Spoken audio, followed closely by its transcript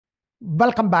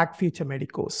Welcome back, future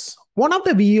medicos. One of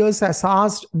the viewers has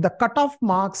asked the cutoff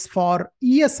marks for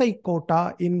ESI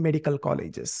quota in medical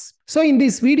colleges. So in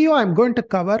this video, I'm going to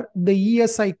cover the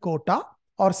ESI quota,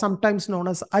 or sometimes known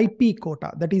as IP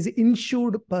quota, that is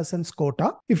insured persons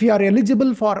quota. If you are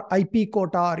eligible for IP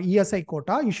quota or ESI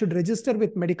quota, you should register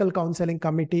with Medical Counseling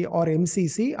Committee or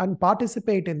MCC and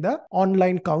participate in the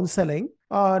online counseling.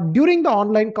 During the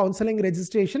online counseling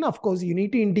registration, of course, you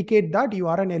need to indicate that you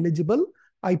are an eligible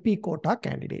IP quota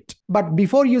candidate. But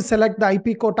before you select the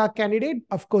IP quota candidate,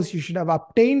 of course, you should have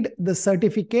obtained the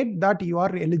certificate that you are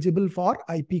eligible for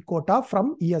IP quota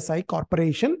from ESI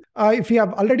Corporation. If you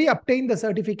have already obtained the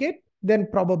certificate, then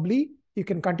probably you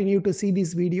can continue to see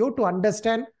this video to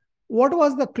understand what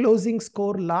was the closing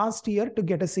score last year to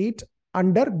get a seat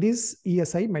under these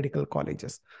ESI medical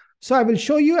colleges. So I will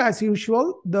show you, as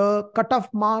usual, the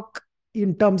cutoff mark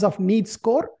in terms of NEET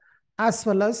score as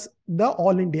well as the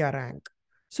All India rank.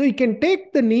 So you can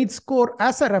take the NEET score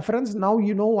as a reference. Now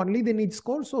you know only the NEET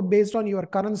score. So based on your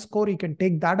current score, you can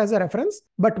take that as a reference.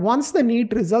 But once the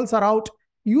NEET results are out,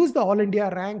 use the All India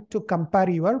rank to compare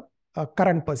your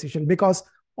current position, because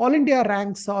All India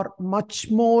ranks are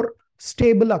much more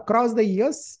stable across the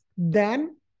years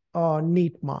than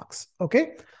NEET marks.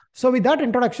 Okay. So with that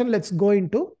introduction, let's go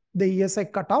into the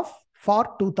ESI cutoff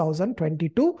for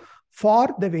 2022 for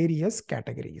the various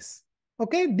categories.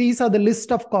 Okay, these are the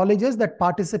list of colleges that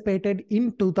participated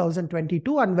in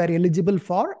 2022 and were eligible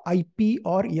for IP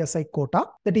or ESI quota.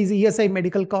 That is ESI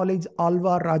Medical College,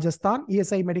 Alwar, Rajasthan,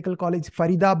 ESI Medical College,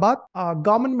 Faridabad,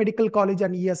 Government Medical College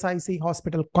and ESIC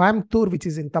Hospital, Coimbatore, which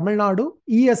is in Tamil Nadu,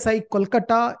 ESI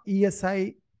Kolkata,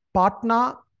 ESI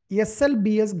Patna,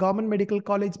 SLBS Government Medical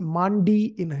College,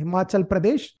 Mandi in Himachal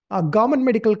Pradesh, Government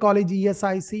Medical College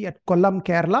ESIC at Kollam,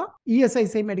 Kerala,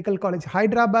 ESIC Medical College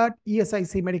Hyderabad,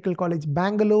 ESIC Medical College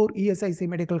Bengaluru, ESIC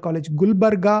Medical College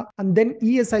Gulbarga, and then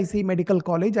ESIC Medical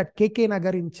College at KK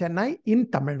Nagar in Chennai in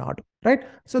Tamil Nadu. Right?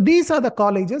 So these are the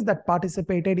colleges that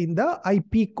participated in the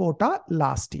IP quota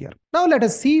last year. Now let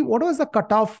us see what was the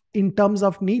cutoff in terms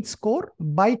of NEET score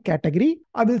by category.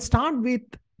 I will start with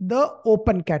the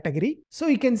open category. So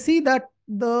you can see that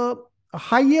the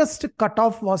highest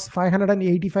cutoff was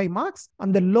 585 marks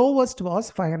and the lowest was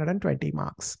 520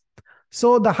 marks.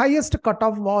 So the highest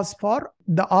cutoff was for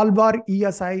the Alwar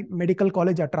ESI Medical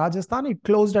College at Rajasthan. It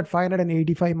closed at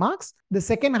 585 marks. The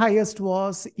second highest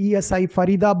was ESI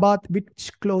Faridabad,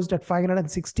 which closed at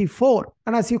 564.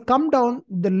 And as you come down,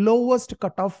 the lowest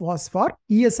cutoff was for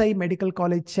ESI Medical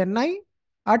College Chennai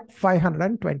at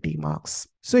 520 marks.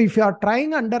 So if you are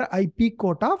trying under IP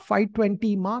quota,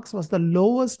 520 marks was the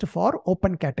lowest for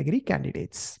open category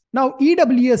candidates. Now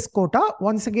EWS quota,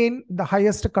 once again, the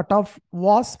highest cutoff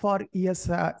was for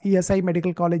ESI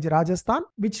Medical College Rajasthan,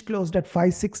 which closed at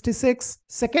 566.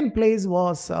 Second place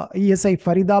was ESI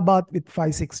Faridabad with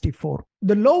 564.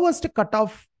 The lowest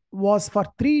cutoff was for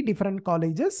three different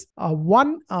colleges.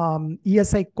 One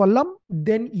ESI Kollam,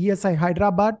 then ESI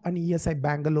Hyderabad and ESI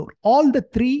Bengaluru. All the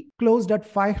three closed at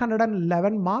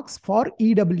 511 marks for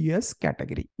EWS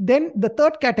category. Then the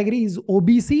third category is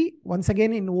OBC. Once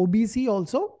again in OBC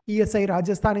also, ESI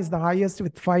Rajasthan is the highest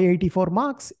with 584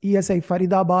 marks. ESI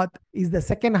Faridabad is the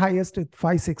second highest with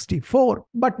 564.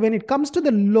 But when it comes to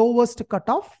the lowest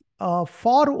cutoff,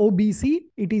 for OBC,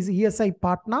 it is ESI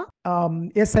Patna,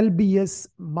 SLBS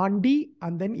Mandi,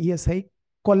 and then ESI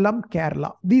Kollam,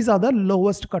 Kerala. These are the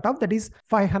lowest cutoff, that is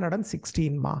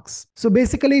 516 marks. So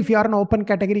basically, if you are an open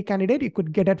category candidate, you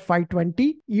could get at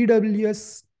 520.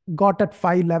 EWS got at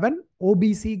 511.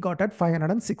 OBC got at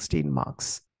 516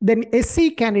 marks. Then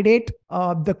SC candidate,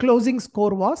 the closing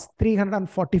score was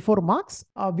 344 marks,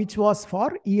 which was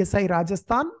for ESI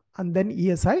Rajasthan and then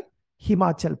ESI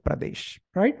Himachal Pradesh,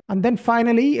 right? And then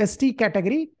finally, ST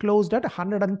category closed at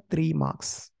 103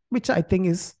 marks, which I think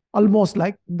is almost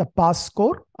like the pass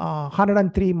score,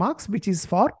 103 marks, which is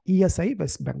for ESI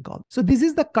West Bengal. So this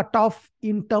is the cutoff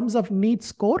in terms of NEET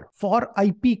score for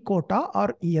IP quota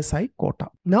or ESI quota.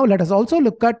 Now let us also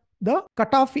look at the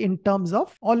cutoff in terms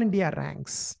of All India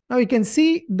ranks. Now you can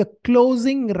see the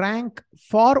closing rank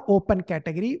for open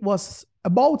category was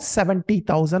about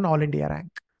 70,000 All India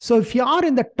rank. So if you are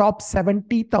in the top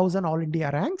 70,000 All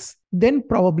India ranks, then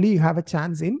probably you have a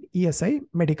chance in ESI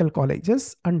medical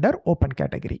colleges under open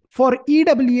category. For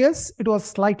EWS, it was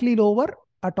slightly lower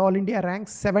at All India rank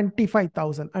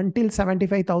 75,000. Until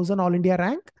 75,000 All India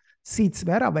rank, seats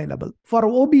were available. For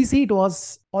OBC, it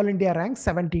was All India rank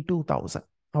 72,000.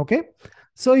 Okay.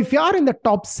 So if you are in the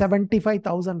top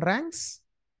 75,000 ranks,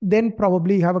 then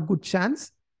probably you have a good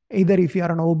chance Either if you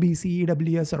are an OBC,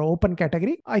 EWS or open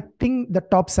category, I think the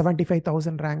top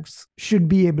 75,000 ranks should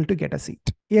be able to get a seat.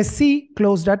 SC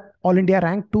closed at All India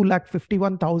rank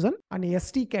 2,51,000 and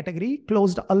ST category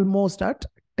closed almost at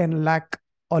 10 lakh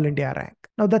All India rank.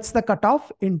 Now that's the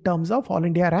cutoff in terms of All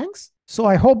India ranks. So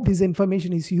I hope this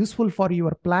information is useful for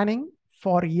your planning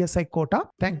for ESI quota.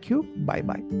 Thank you.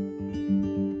 Bye-bye.